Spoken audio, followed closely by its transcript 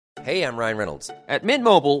Hey, I'm Ryan Reynolds. At Mint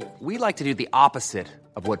Mobile, we like to do the opposite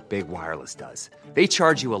of what Big Wireless does. They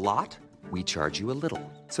charge you a lot, we charge you a little.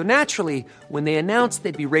 So naturally, when they announced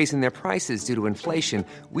they'd be raising their prices due to inflation,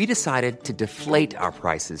 we decided to deflate our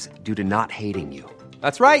prices due to not hating you.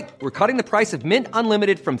 That's right. We're cutting the price of Mint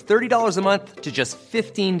Unlimited from $30 a month to just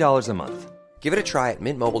 $15 a month. Give it a try at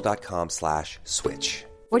mintmobile.com/switch.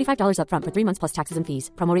 $45 up front for 3 months plus taxes and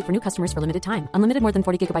fees. Promo rate for new customers for limited time. Unlimited more than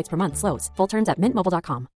 40 gigabytes per month. Slows full terms at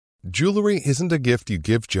mintmobile.com. Jewelry isn't a gift you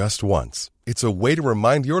give just once. It's a way to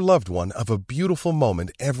remind your loved one of a beautiful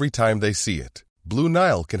moment every time they see it. Blue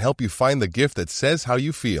Nile can help you find the gift that says how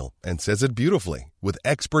you feel and says it beautifully, with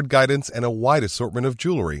expert guidance and a wide assortment of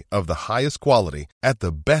jewelry of the highest quality at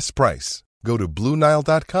the best price. Go to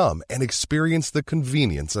BlueNile.com and experience the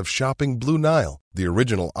convenience of shopping Blue Nile, the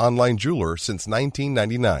original online jeweler since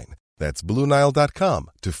 1999. That's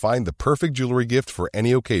BlueNile.com to find the perfect jewelry gift for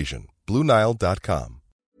any occasion. BlueNile.com.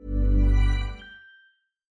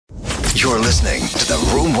 You're listening to the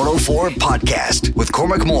Room 104 podcast with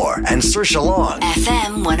Cormac Moore and Saoirse Long.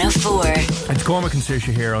 FM 104. It's Cormac and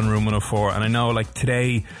Saoirse here on Room 104, and I know, like,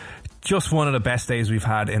 today, just one of the best days we've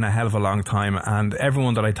had in a hell of a long time, and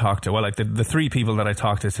everyone that I talked to, well, like the three people that I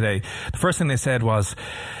talked to today, the first thing they said was,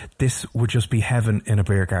 this would just be heaven in a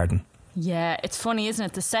beer garden. Yeah, it's funny, isn't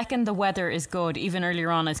it? The second the weather is good, even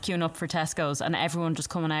earlier on, I was queuing up for Tesco's and everyone just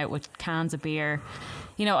coming out with cans of beer.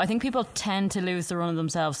 You know, I think people tend to lose the run of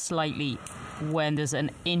themselves slightly when there's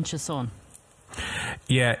an inch of sun.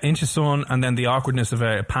 Yeah, inch of sun, and then the awkwardness of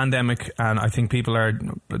a pandemic, and I think people are,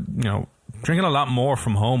 drinking a lot more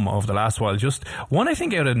from home over the last while. Just one, I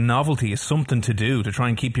think, out of novelty is something to do to try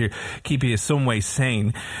and keep you some way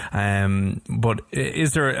sane. But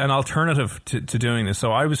is there an alternative to doing this?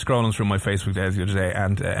 So I was scrolling through my Facebook the other day,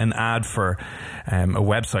 and an ad for a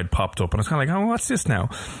website popped up, and I was kind of like, oh, what's this now?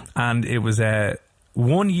 And it was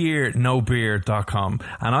oneyearnobeer.com,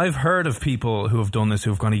 and I've heard of people who have done this,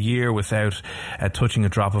 who've gone a year without touching a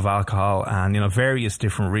drop of alcohol, and various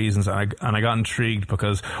different reasons. And I got intrigued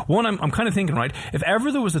because, one, I'm kind of thinking, right, if ever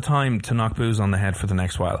there was a time to knock booze on the head for the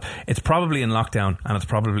next while, it's probably in lockdown, and it's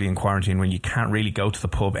probably in quarantine when you can't really go to the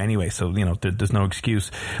pub anyway, so there's no excuse.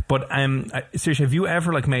 But Saoirse, have you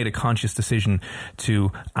ever made a conscious decision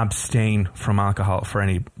to abstain from alcohol for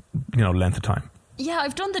any length of time? Yeah,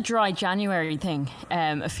 I've done the dry January thing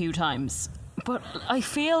a few times, but I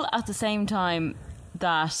feel at the same time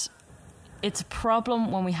that it's a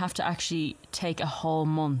problem when we have to actually take a whole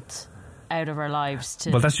month out of our lives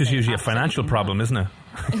to... Well, that's just usually a financial problem, isn't it?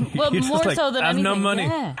 Well, more so than anything. I have no money.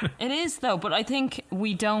 Yeah, it is though, but I think a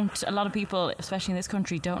lot of people, especially in this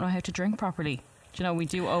country, don't know how to drink properly. We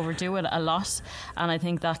do overdo it a lot, and I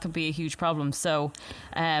think that could be a huge problem. So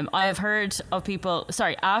I have heard of people...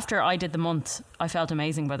 Sorry, after I did the month, I felt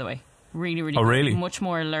amazing, by the way. Really, really good. Really? Much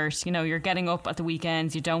more alert. You're getting up at the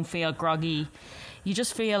weekends, you don't feel groggy. You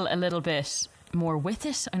just feel a little bit more with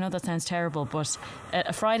it. I know that sounds terrible, but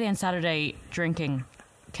a Friday and Saturday drinking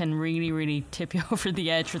can really, really tip you over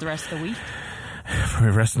the edge for the rest of the week. For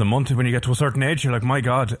the rest of the month, when you get to a certain age, you're like, my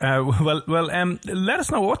God. Well, let us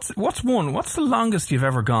know, what's the longest you've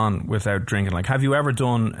ever gone without drinking? Have you ever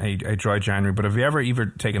done a dry January? But have you ever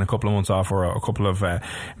even taken a couple of months off, or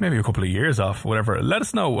maybe a couple of years off, whatever? Let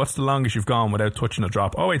us know what's the longest you've gone without touching a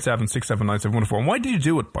drop. 087 679 714. And why did you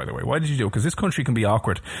do it, by the way? Why did you do it? Because this country can be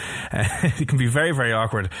awkward. It can be very, very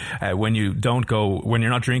awkward when you're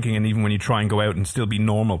not drinking, and even when you try and go out and still be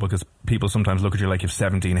normal, because people sometimes look at you like you've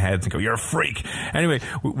 17 heads and go, you're a freak. Anyway,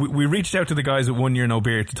 we reached out to the guys at One Year No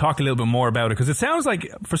Beer to talk a little bit more about it, because it sounds like,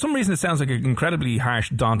 for some reason, it sounds like an incredibly harsh,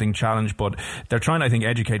 daunting challenge, but they're trying to, I think,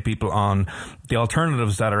 educate people on the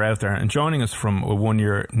alternatives that are out there. And joining us from One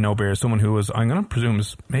Year No Beer is someone who is, I'm going to presume,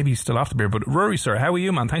 is maybe still off the beer, but Rory, sir, how are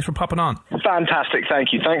you, man? Thanks for popping on. Fantastic,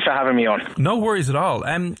 thank you. Thanks for having me on. No worries at all.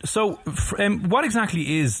 So what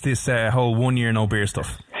exactly is this whole 1 year no beer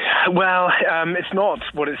stuff? Well, it's not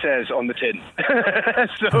what it says on the tin.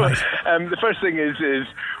 The first thing is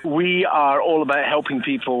we are all about helping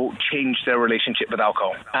people change their relationship with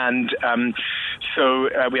alcohol. And so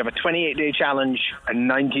we have a 28-day challenge, a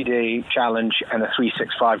 90-day challenge, and a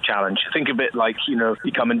 365 challenge. Think of it like, you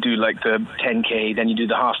come and do like the 10K, then you do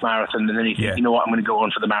the half marathon, and then you think, you know what, I'm going to go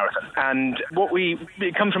on for the marathon. And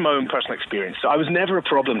it comes from my own personal experience. So I was never a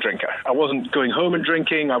problem drinker. I wasn't going home and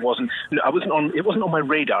drinking. It wasn't on my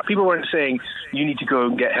radar. People weren't saying, you need to go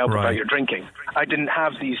and get help about your drinking. I didn't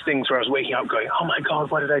have these things where I was waking up going, oh my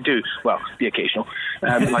God, what did I do? Well, the occasional,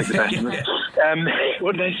 like the best of them.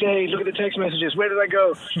 What did I say? Look at the text messages. Where did I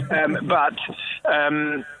go?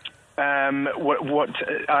 What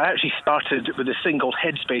I actually started with a single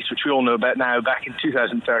Headspace, which we all know about now, back in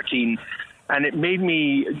 2013. And it made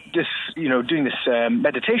me, doing this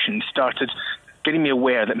meditation started getting me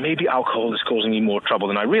aware that maybe alcohol is causing me more trouble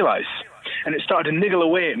than I realized. And it started to niggle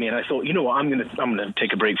away at me, and I thought, you know what, I'm gonna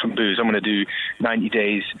take a break from booze. I'm gonna do 90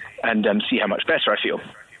 days and see how much better I feel.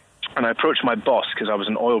 And I approached my boss, because I was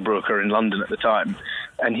an oil broker in London at the time,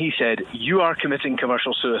 and he said, you are committing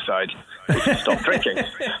commercial suicide if you stop drinking.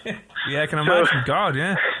 Yeah, I can imagine. God,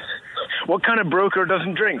 yeah. What kind of broker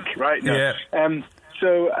doesn't drink, right? No. Yeah.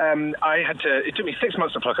 It took me 6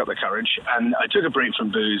 months to pluck up the courage, and I took a break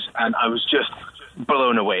from booze, and I was just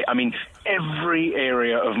blown away. I mean, every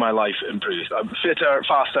area of my life improved. I'm fitter,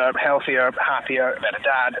 faster, healthier, happier, a better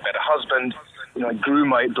dad, a better husband. I grew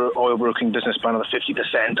my oil broking business by another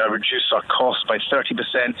 50%. I reduced our costs by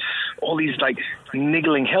 30%. All these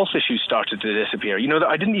niggling health issues started to disappear. That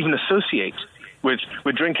I didn't even associate with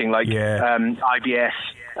drinking, IBS.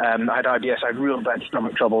 I had IBS. I had real bad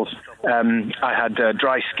stomach troubles. I had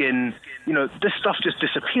dry skin. This stuff just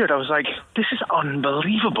disappeared. I was like, this is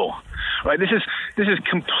unbelievable, right? This is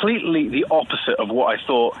completely the opposite of what I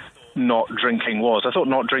thought not drinking was. I thought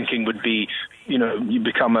not drinking would be, you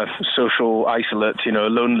become a social isolate, a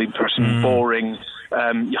lonely person, boring,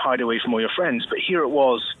 you hide away from all your friends. But here it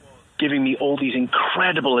was, giving me all these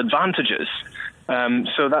incredible advantages.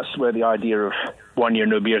 So that's where the idea of 1 year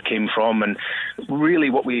no beer came from. And really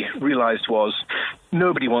what we realized was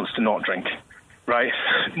nobody wants to not drink, right?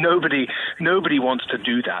 Nobody wants to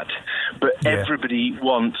do that. But everybody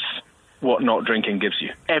wants what not drinking gives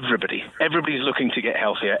you. Everybody's looking to get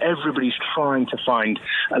healthier. Everybody's trying to find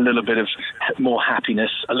a little bit of more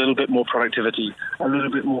happiness, a little bit more productivity, a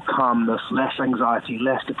little bit more calmness, less anxiety,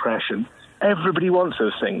 less depression. Everybody wants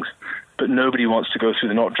those things, but nobody wants to go through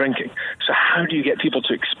the not drinking. So how do you get people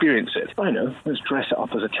to experience it? I know, let's dress it up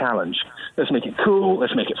as a challenge. Let's make it cool,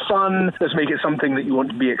 let's make it fun, let's make it something that you want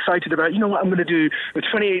to be excited about. You know what, I'm going to do a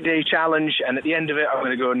 28-day challenge, and at the end of it, I'm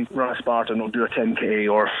going to go and run a Spartan or do a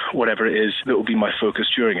 10K or whatever it is that will be my focus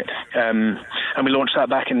during it. And we launched that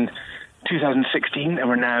back in 2016, and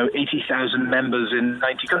we're now 80,000 members in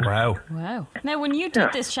 90 countries. Wow. Now, when you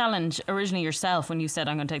did this challenge originally yourself, when you said,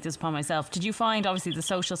 I'm going to take this upon myself, did you find, obviously, the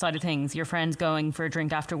social side of things, your friends going for a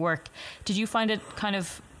drink after work, did you find it kind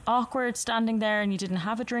of awkward standing there and you didn't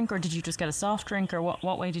have a drink, or did you just get a soft drink, or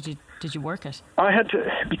what way did you work it? I had to,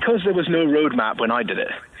 because there was no roadmap when I did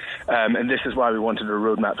it, and this is why we wanted a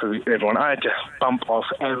roadmap for everyone, I had to bump off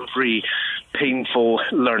every painful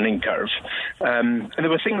learning curve. And there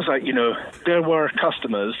were things like, there were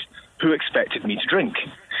customers who expected me to drink,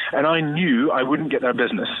 and I knew I wouldn't get their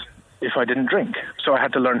business if I didn't drink. So I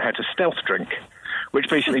had to learn how to stealth drink, which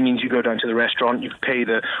basically means you go down to the restaurant, you pay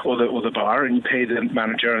the bar, and you pay the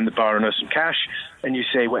manager and the bar owner some cash, and you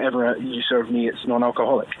say, whatever you serve me, it's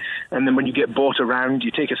non-alcoholic. And then when you get bought around,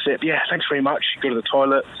 you take a sip, thanks very much, you go to the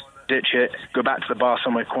toilet, ditch it, go back to the bar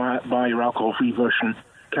somewhere quiet, buy your alcohol-free version,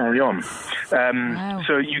 carry on. Wow.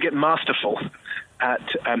 So you get masterful at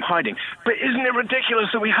hiding. But isn't it ridiculous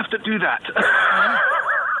that we have to do that?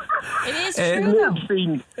 It is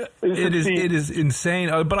true, though. It is insane.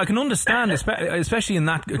 But I can understand, especially in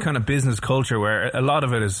that kind of business culture where a lot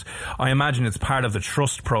of it is, I imagine it's part of the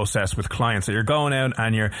trust process with clients. So you're going out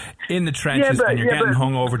and you're in the trenches and you're getting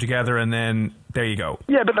hungover together, and then there you go.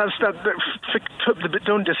 Yeah, but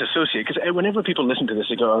don't disassociate, because whenever people listen to this,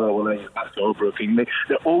 they go, oh, well, that's all broken.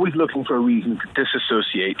 They're always looking for a reason to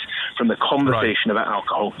disassociate from the conversation about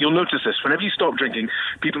alcohol. You'll notice this. Whenever you stop drinking,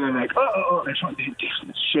 people are like, they're trying to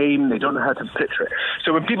shame. They don't know how to picture it.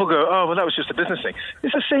 So when people go, oh, well, that was just a business thing.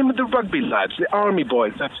 It's the same with the rugby lads, the army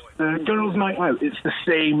boys, the girls' night out. It's the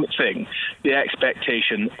same thing. The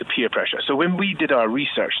expectation, the peer pressure. So when we did our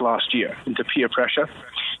research last year into peer pressure,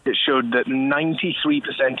 it showed that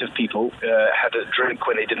 93% of people had a drink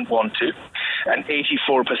when they didn't want to, and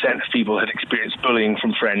 84% of people had experienced bullying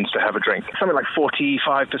from friends to have a drink. Something like 45%,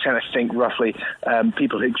 I think, roughly,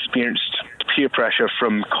 people had experienced peer pressure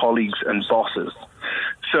from colleagues and bosses.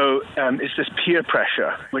 So it's this peer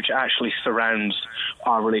pressure which actually surrounds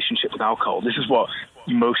our relationship with alcohol. This is what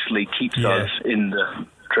mostly keeps us in the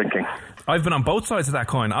drinking. I've been on both sides of that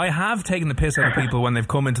coin. I have taken the piss out of people when they've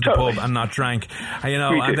come into the pub and not drank,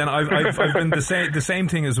 and then I've been the same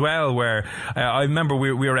thing as well, where I remember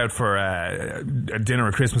we were out for a dinner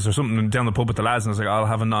at Christmas or something down the pub with the lads, and I was like, I'll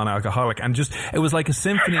have a non-alcoholic, and just it was like a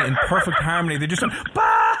symphony in perfect harmony. They just went,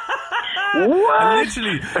 bah! What? And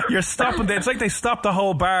literally, you're stopping. It's like they stop the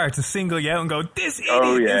whole bar to single you out and go, "This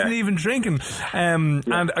idiot isn't even drinking." And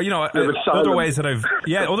other ways that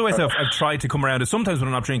I've tried to come around is sometimes when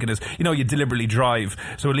I'm not drinking is, you deliberately drive,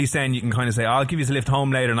 so at least then you can kind of say, "I'll give you a lift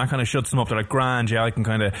home later," and that kind of shuts them up. They're like, "Grand, I can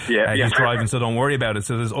kind of he's driving, so don't worry about it."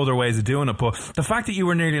 So there's other ways of doing it. But the fact that you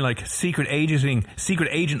were nearly like secret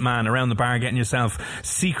agent man around the bar getting yourself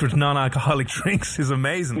secret non-alcoholic drinks is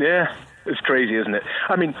amazing. Yeah, it's crazy, isn't it?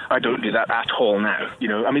 I mean, I don't do that at all now.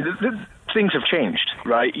 I mean, things have changed,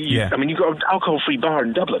 right? I mean, you've got an alcohol-free bar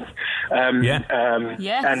in Dublin. Yes.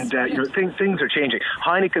 And things are changing.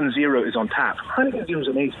 Heineken Zero is on tap. Heineken Zero is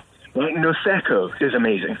amazing. Right? Noseko is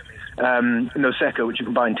amazing. Noseko, which you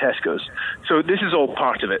can buy in Tesco's. So this is all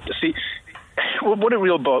part of it. See, what it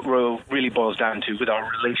really boils down to with our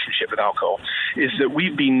relationship with alcohol is that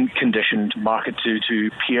we've been conditioned, marketed to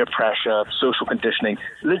peer pressure, social conditioning,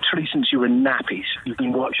 literally since you were nappies. You've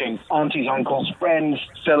been watching aunties, uncles, friends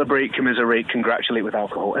celebrate, commiserate, congratulate with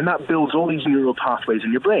alcohol, and that builds all these neural pathways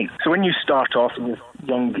in your brain. So when you start off and you're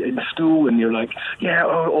young in school and you're like,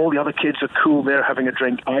 all the other kids are cool, they're having a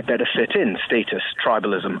drink, I better fit in, status,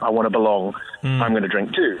 tribalism, I want to belong, I'm going to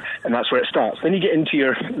drink too. And that's where it starts. Then you get into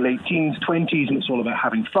your late teens, 20s, and it's all about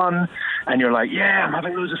having fun, and you're like, I'm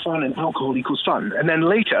having loads of fun, and alcohol equals fun. And then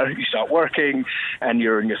later you start working and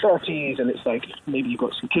you're in your 30s, and it's like maybe you've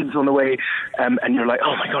got some kids on the way, and you're like,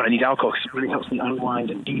 oh my god, I need alcohol because it really helps me unwind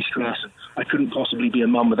and de-stress. I couldn't possibly be a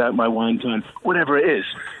mum without my wine time, whatever it is.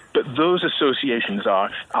 But those associations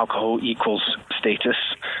are alcohol equals status,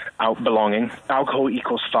 belonging, alcohol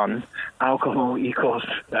equals fun, alcohol equals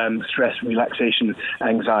stress, relaxation,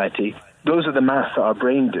 anxiety. Those are the maths that our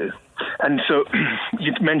brain do. And so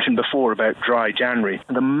you mentioned before about Dry January.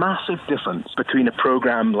 The massive difference between a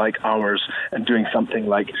program like ours and doing something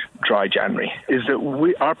like Dry January is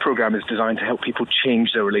that our program is designed to help people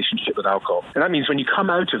change their relationship with alcohol. And that means when you come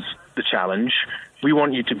out of the challenge, we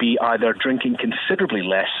want you to be either drinking considerably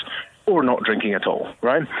less or not drinking at all,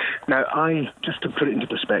 right? Now, just to put it into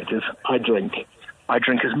perspective, I drink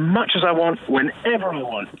as much as I want, whenever I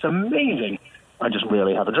want. It's amazing. I just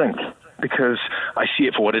rarely have a drink because I see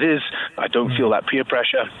it for what it is. I don't feel that peer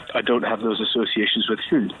pressure. I don't have those associations with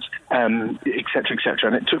food, et cetera, et cetera.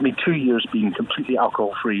 And it took me 2 years being completely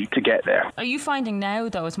alcohol-free to get there. Are you finding now,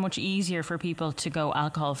 though, it's much easier for people to go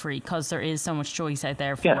alcohol-free because there is so much choice out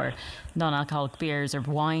there for non-alcoholic beers or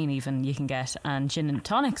wine even you can get, and gin and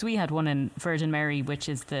tonics? We had one in Virgin Mary, which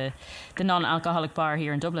is the non-alcoholic bar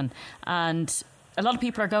here in Dublin. And a lot of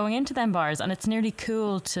people are going into them bars, and it's nearly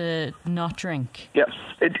cool to not drink. Yeah.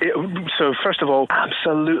 So first of all,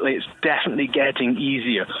 absolutely, it's definitely getting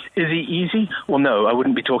easier. Is it easy? Well, no, I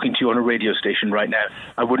wouldn't be talking to you on a radio station right now.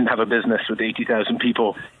 I wouldn't have a business with 80,000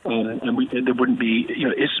 people, and there wouldn't be,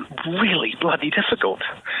 it's really bloody difficult.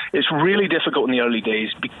 It's really difficult in the early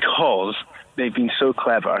days because they've been so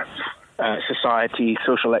clever. Society,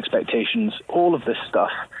 social expectations, all of this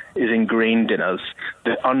stuff is ingrained in us.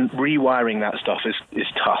 Rewiring that stuff is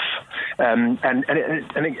tough, and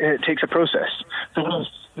it takes a process. So what I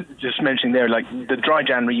was just mentioning there, like the Dry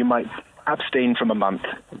January, you might abstain from a month.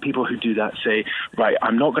 People who do that say, right,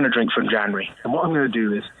 I'm not going to drink from January, and what I'm going to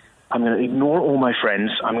do is I'm going to ignore all my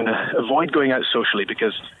friends. I'm going to avoid going out socially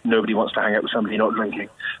because nobody wants to hang out with somebody not drinking.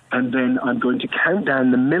 And then I'm going to count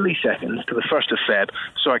down the milliseconds to the 1st of Feb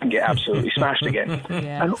so I can get absolutely smashed again.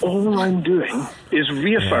 Yeah. And all I'm doing is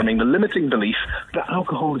reaffirming the limiting belief that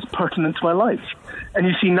alcohol is pertinent to my life. And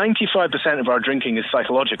you see, 95% of our drinking is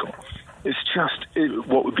psychological. It's just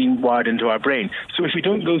what we've been wired into our brain. So if we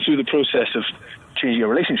don't go through the process of changing your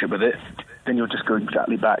relationship with it, then you'll just go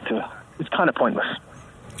exactly back to, it's kind of pointless.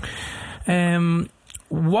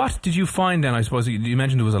 What did you find then? I suppose you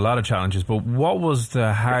mentioned there was a lot of challenges, but what was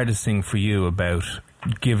the hardest thing for you about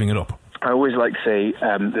giving it up? I always like to say,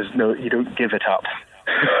 you don't give it up,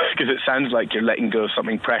 because it sounds like you're letting go of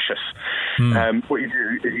something precious. What you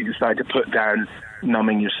do is you decide to put down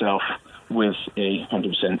numbing yourself with a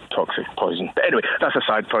 100% toxic poison. But anyway, that's a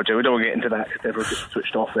side project. We don't want to get into that because everyone gets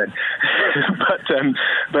switched off then.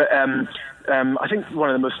 I think one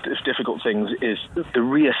of the most difficult things is the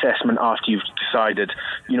reassessment after you've decided,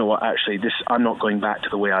 you know what, actually, I'm not going back to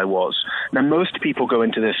the way I was. Now, most people go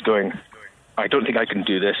into this going, I don't think I can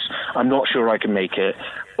do this. I'm not sure I can make it.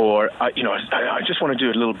 Or, I just want to do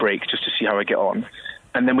a little break just to see how I get on.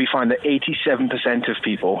 And then we find that 87% of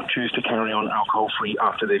people choose to carry on alcohol-free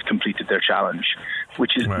after they've completed their challenge,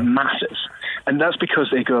 which is massive. And that's because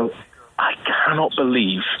they go, I cannot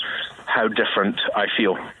believe how different I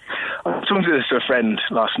feel. I was talking to this friend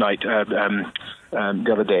last night,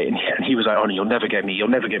 the other day, and he was like, "Oh, you'll never get me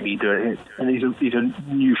doing it." And he's a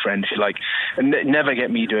new friend, if you like, and never get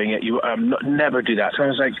me doing it. Never do that. So I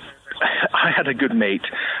was like, I had a good mate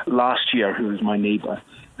last year who was my neighbour,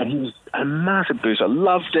 and he was a massive boozer,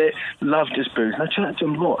 loved his booze. And I chatted to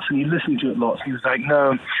him lots, and he listened to it lots. And he was like,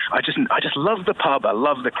 "No, I just love the pub. I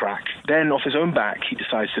love the crack." Then, off his own back, he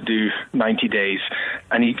decides to do 90 days.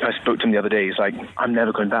 And I spoke to him the other day. He's like, "I'm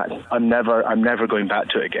never going back. I'm never going back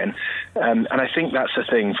to it again." And I think that's the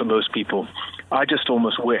thing for most people. I just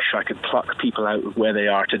almost wish I could pluck people out of where they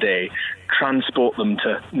are today, transport them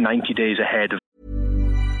to 90 days ahead of.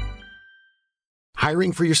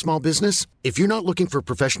 Hiring for your small business? If you're not looking for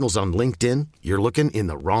professionals on LinkedIn, you're looking in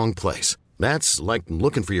the wrong place. That's like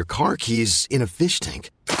looking for your car keys in a fish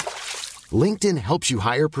tank. LinkedIn helps you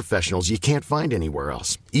hire professionals you can't find anywhere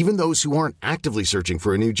else, even those who aren't actively searching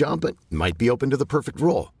for a new job but might be open to the perfect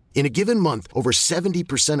role. In a given month, over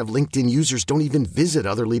 70% of LinkedIn users don't even visit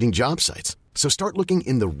other leading job sites. So start looking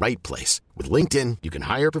in the right place. With LinkedIn, you can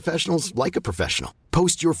hire professionals like a professional.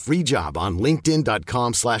 Post your free job on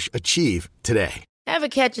linkedin.com/achieve today. Ever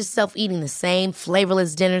catch yourself eating the same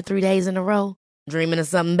flavorless dinner 3 days in a row? Dreaming of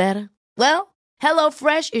something better? Well,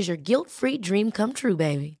 HelloFresh is your guilt-free dream come true,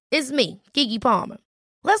 baby. It's me, Keke Palmer.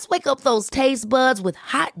 Let's wake up those taste buds with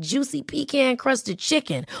hot, juicy pecan-crusted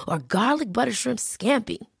chicken or garlic butter shrimp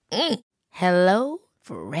scampi. Hello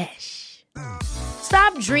Fresh.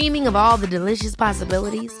 Stop dreaming of all the delicious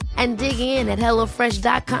possibilities and dig in at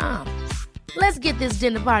HelloFresh.com. Let's get this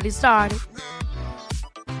dinner party started.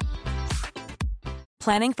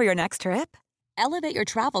 Planning for your next trip? Elevate your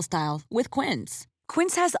travel style with Quince.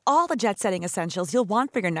 Quince has all the jet-setting essentials you'll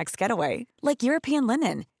want for your next getaway, like European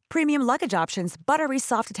linen, premium luggage options, buttery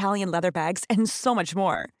soft Italian leather bags, and so much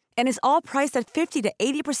more. And is all priced at 50 to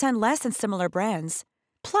 80% less than similar brands.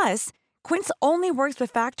 Plus, Quince only works with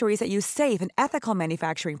factories that use safe and ethical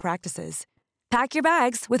manufacturing practices. Pack your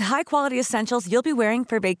bags with high-quality essentials you'll be wearing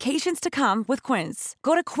for vacations to come with Quince.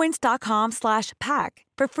 Go to quince.com/pack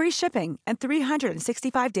for free shipping and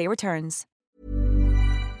 365-day returns.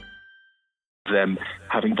 Them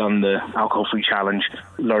having done the alcohol-free challenge,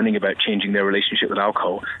 learning about changing their relationship with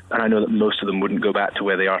alcohol, and I know that most of them wouldn't go back to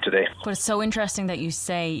where they are today. But it's so interesting that you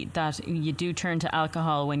say that you do turn to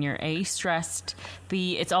alcohol when you're A, stressed,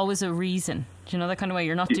 B, it's always a reason. Do you know that kind of way?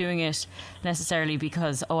 You're not doing it necessarily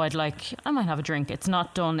because, I might have a drink. It's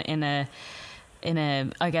not done in a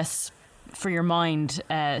I guess, for your mind,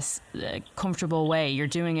 comfortable way. You're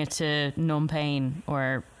doing it to numb pain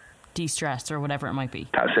or de-stress or whatever it might be.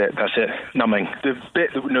 That's it. Numbing. The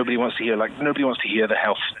bit that nobody wants to hear, nobody wants to hear the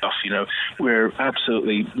health stuff, We're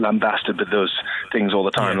absolutely lambasted with those things all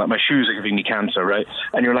the time. Like, my shoes are giving me cancer, right?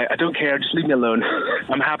 And you're like, I don't care, just leave me alone.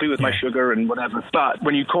 I'm happy with my sugar and whatever. But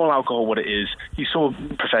when you call alcohol what it is, you saw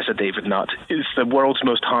Professor David Nutt, it's the world's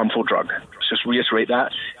most harmful drug. Let's just reiterate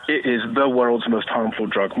that. It is the world's most harmful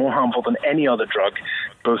drug, more harmful than any other drug,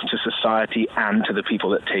 both to society and to the people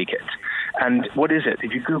that take it. And what is it?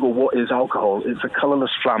 If you Google what is alcohol, it's a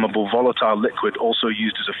colourless, flammable, volatile liquid also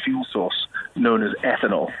used as a fuel source known as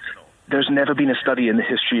ethanol. There's never been a study in the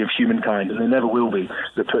history of humankind, and there never will be,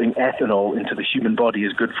 that putting ethanol into the human body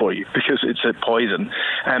is good for you, because it's a poison.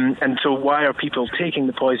 And so why are people taking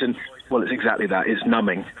the poison? Well, it's exactly that. It's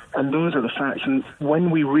numbing. And those are the facts. And when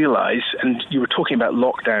we realise, and you were talking about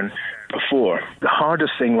lockdown before, the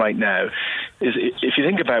hardest thing right now is, if you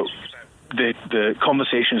think about the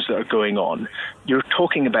conversations that are going on, you're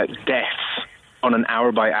talking about deaths on an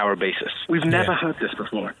hour-by-hour basis. We've never had this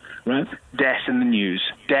before, right? Death in the news,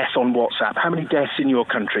 death on WhatsApp. How many deaths in your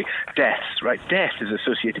country? Deaths, right? Death is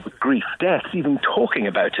associated with grief. Death, even talking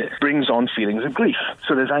about it, brings on feelings of grief.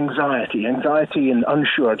 So there's anxiety and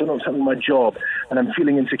unsure. I don't know what's happening with my job, and I'm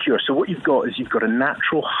feeling insecure. So what you've got a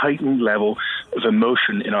natural heightened level of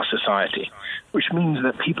emotion in our society, which means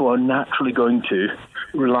that people are naturally going to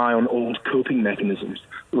rely on old coping mechanisms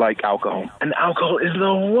like alcohol. And alcohol is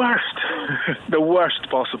the worst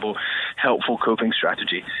possible helpful coping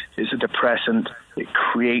strategy. It's a depressant. It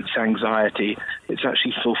creates anxiety. It's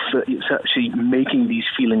actually making these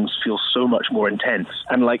feelings feel so much more intense.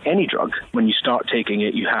 And like any drug, when you start taking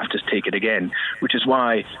it, you have to take it again, which is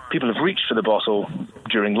why people have reached for the bottle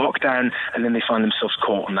during lockdown, and then they find themselves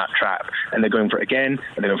caught on that trap, and they're going for it again,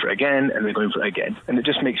 and they're going for it again, and they're going for it again. And it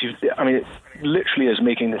just makes you, it literally is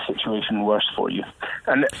making the situation worse for you.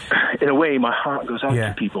 And in a way, my heart goes out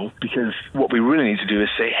to people, because what we really need to do is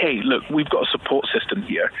say, hey, look, we've got a support system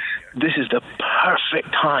here. This is the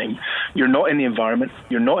perfect time. You're not in the environment.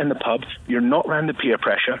 You're not in the pub. You're not around the peer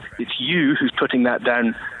pressure. It's you who's putting that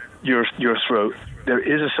down your throat. there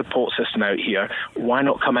is a support system out here. Why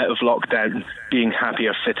not come out of lockdown being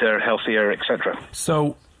happier, fitter, healthier, etc.?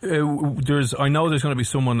 So I know there's going to be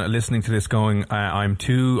someone listening to this going, I'm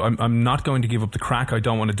not going to give up the crack. I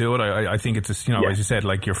don't want to do it. I think it's just, as you said,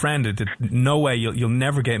 like your friend, no way, you'll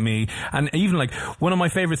never get me. And even like one of my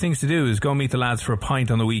favorite things to do is go meet the lads for a pint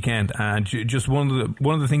on the weekend. And just one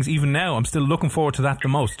of the things, even now, I'm still looking forward to that the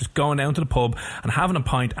most. Just going down to the pub and having a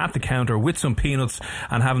pint at the counter with some peanuts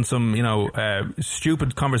and having some,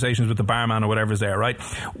 stupid conversations with the barman or whatever's there, right?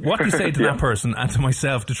 What do you say to that person and to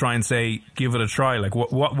myself to try and say, give it a try? Like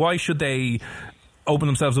why should they open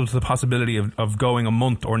themselves up to the possibility of going a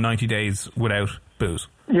month or 90 days without booze?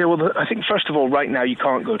 Yeah, well, I think first of all, right now you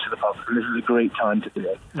can't go to the pub, and this is a great time to do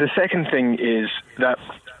it. The second thing is that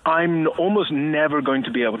I'm almost never going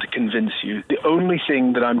to be able to convince you. The only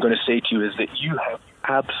thing that I'm going to say to you is that you have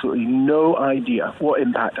absolutely no idea what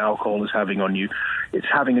impact alcohol is having on you. It's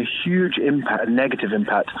having a huge impact, a negative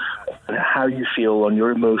impact on how you feel, on your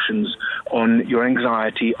emotions, on your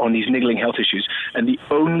anxiety, on these niggling health issues. And the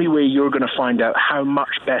only way you're going to find out how much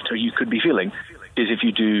better you could be feeling is if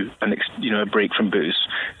you do a break from booze.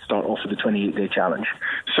 Start off with the 28-day challenge.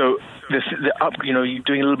 So you're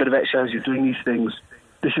doing a little bit of exercise, you're doing these things.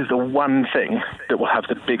 This is the one thing that will have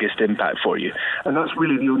the biggest impact for you. And that's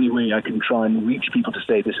really the only way I can try and reach people to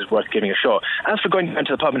say this is worth giving a shot. As for going down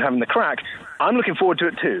to the pub and having the crack, I'm looking forward to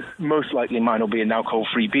it too. Most likely mine will be an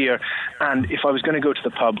alcohol-free beer. And if I was going to go to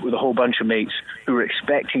the pub with a whole bunch of mates who were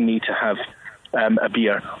expecting me to have a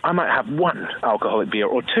beer, I might have one alcoholic beer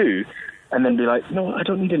or two and then be like, no, I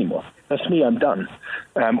don't need any more. That's me, I'm done.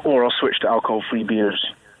 Or I'll switch to alcohol-free beers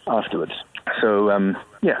afterwards. So,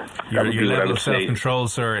 Your level of self-control,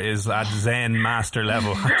 sir, is at Zen master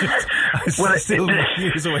level. I'm still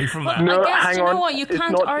years away from that. No, I guess, hang you know on. what? You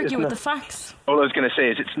can't argue with the facts. All I was going to say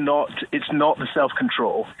is it's not the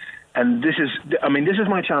self-control. And this is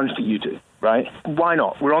my challenge to you two, right? Why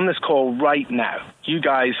not? We're on this call right now. You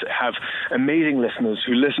guys have amazing listeners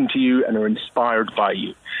who listen to you and are inspired by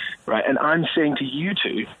you, right? And I'm saying to you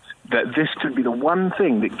two that this could be the one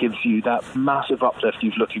thing that gives you that massive uplift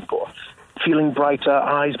you're looking for. Feeling brighter,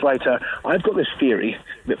 eyes brighter. I've got this theory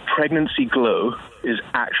that pregnancy glow is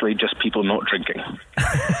actually just people not drinking.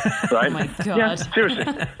 Right? Oh my God. Yeah,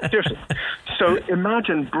 seriously. So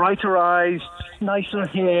imagine brighter eyes, nicer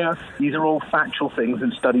hair. These are all factual things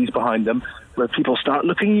and studies behind them, where people start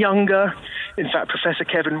looking younger. In fact, Professor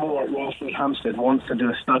Kevin Moore at Royal Free Hampstead wants to do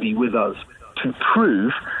a study with us to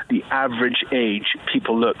prove the average age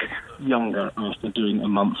people look younger after doing a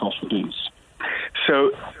month off the booze.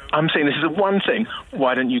 So I'm saying this is the one thing.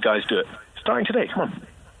 Why don't you guys do it? Starting today, come on.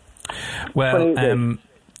 Well,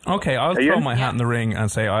 okay, I'll throw my hat in the ring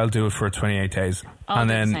and say I'll do it for 28 days. And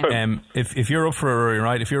then if you're up for it,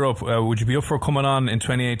 right, if you're up, would you be up for coming on in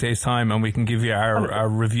 28 days' time and we can give you our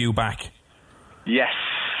review back? Yes,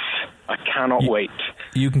 I cannot wait.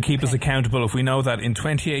 You can keep us accountable. If we know that in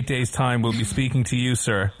 28 days' time we'll be speaking to you,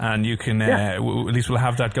 sir, and you can at least we'll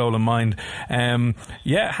have that goal in mind.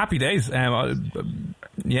 Happy days.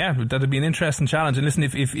 That'd be an interesting challenge. And listen,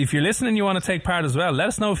 if you're listening and you want to take part as well, let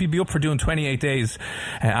us know if you'd be up for doing 28 days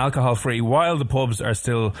alcohol-free while the pubs are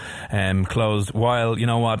still closed, while, you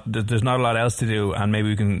know what, there's not a lot else to do, and maybe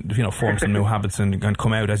we can, form some new habits and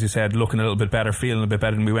come out, as you said, looking a little bit better, feeling a bit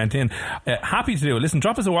better than we went in. Happy to do it. Listen,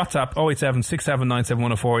 drop us a WhatsApp, 087 679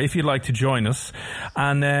 7104, if you'd like to join us.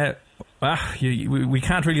 And we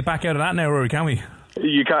can't really back out of that now, Rory, can we?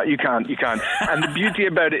 You can't. And the beauty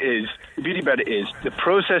about it is the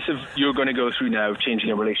process of you're going to go through now, changing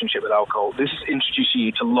your relationship with alcohol. This is introducing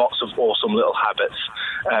you to lots of awesome little habits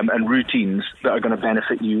and routines that are going to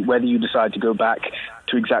benefit you, whether you decide to go back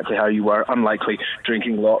to exactly how you were, unlikely,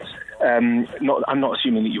 drinking lots. I'm not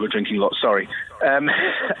assuming that you were drinking lots, sorry.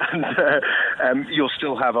 You'll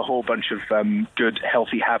still have a whole bunch of good,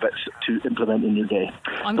 healthy habits to implement in your day.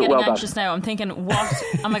 I'm getting anxious now. I'm thinking, what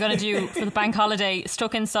am I going to do for the bank holiday,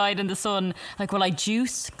 stuck inside in the sun? Like, will I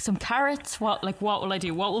juice some carrots? What will I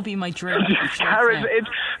do? What will be my drink? Carrots,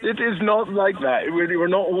 it is not like that. We're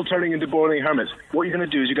not all turning into boiling hermits. What you're going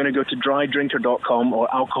to do is you're going to go to drydrinker.com or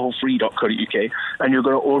alcoholfree.co.uk and you're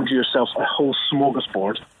going to order yourself a whole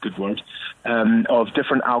smorgasbord, good word, of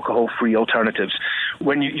different alcohol-free alternatives.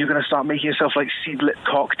 When you're going to start making yourself like Seedlip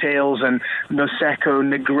cocktails and Prosecco,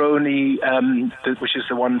 Negroni, which is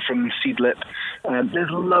the one from Seedlip. There's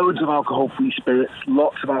loads of alcohol-free spirits,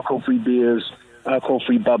 lots of alcohol-free beers,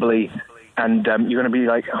 alcohol-free bubbly, and you're going to be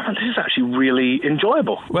like, oh, this is actually really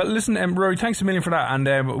enjoyable. Well, listen, Rory, thanks a million for that,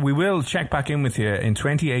 and we will check back in with you in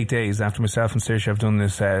 28 days after myself and Saoirse have done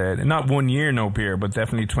this, not 1 year no beer, but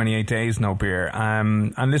definitely 28 days no beer.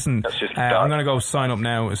 And listen, I'm going to go sign up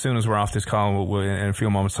now as soon as we're off this call in a few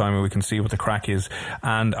moments' time, where we can see what the crack is,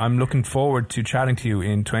 and I'm looking forward to chatting to you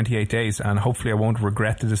in 28 days, and hopefully I won't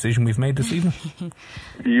regret the decision we've made this evening.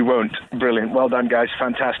 You won't. Brilliant. Well done, guys.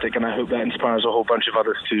 Fantastic. And I hope that inspires a whole bunch of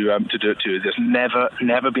others to do it too. There's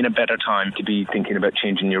never been a better time to be thinking about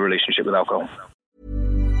changing your relationship with alcohol.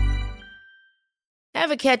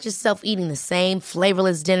 Ever catch yourself eating the same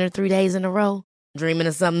flavorless dinner 3 days in a row? Dreaming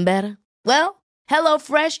of something better? Well,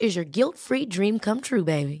 HelloFresh is your guilt-free dream come true,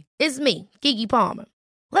 baby. It's me, Keke Palmer.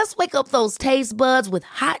 Let's wake up those taste buds with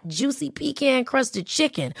hot, juicy pecan-crusted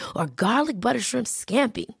chicken or garlic butter shrimp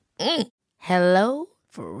scampi. Hello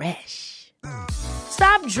Fresh.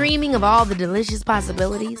 Stop dreaming of all the delicious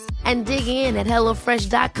possibilities and dig in at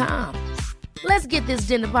HelloFresh.com. Let's get this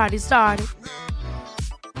dinner party started.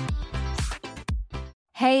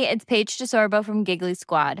 Hey, it's Paige DeSorbo from Giggly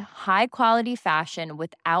Squad. High quality fashion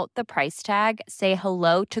without the price tag. Say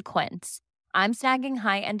hello to Quince. I'm snagging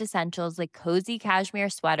high-end essentials like cozy cashmere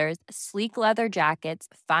sweaters, sleek leather jackets,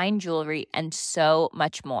 fine jewelry, and so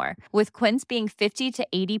much more. With Quince being 50 to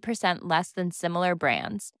 80% less than similar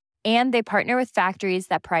brands. And they partner with factories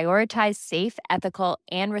that prioritize safe, ethical,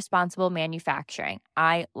 and responsible manufacturing.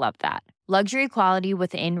 I love that. Luxury quality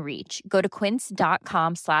within reach. Go to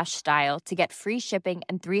quince.com/style to get free shipping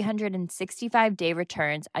and 365-day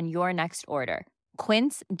returns on your next order.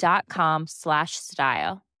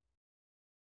 Quince.com/style.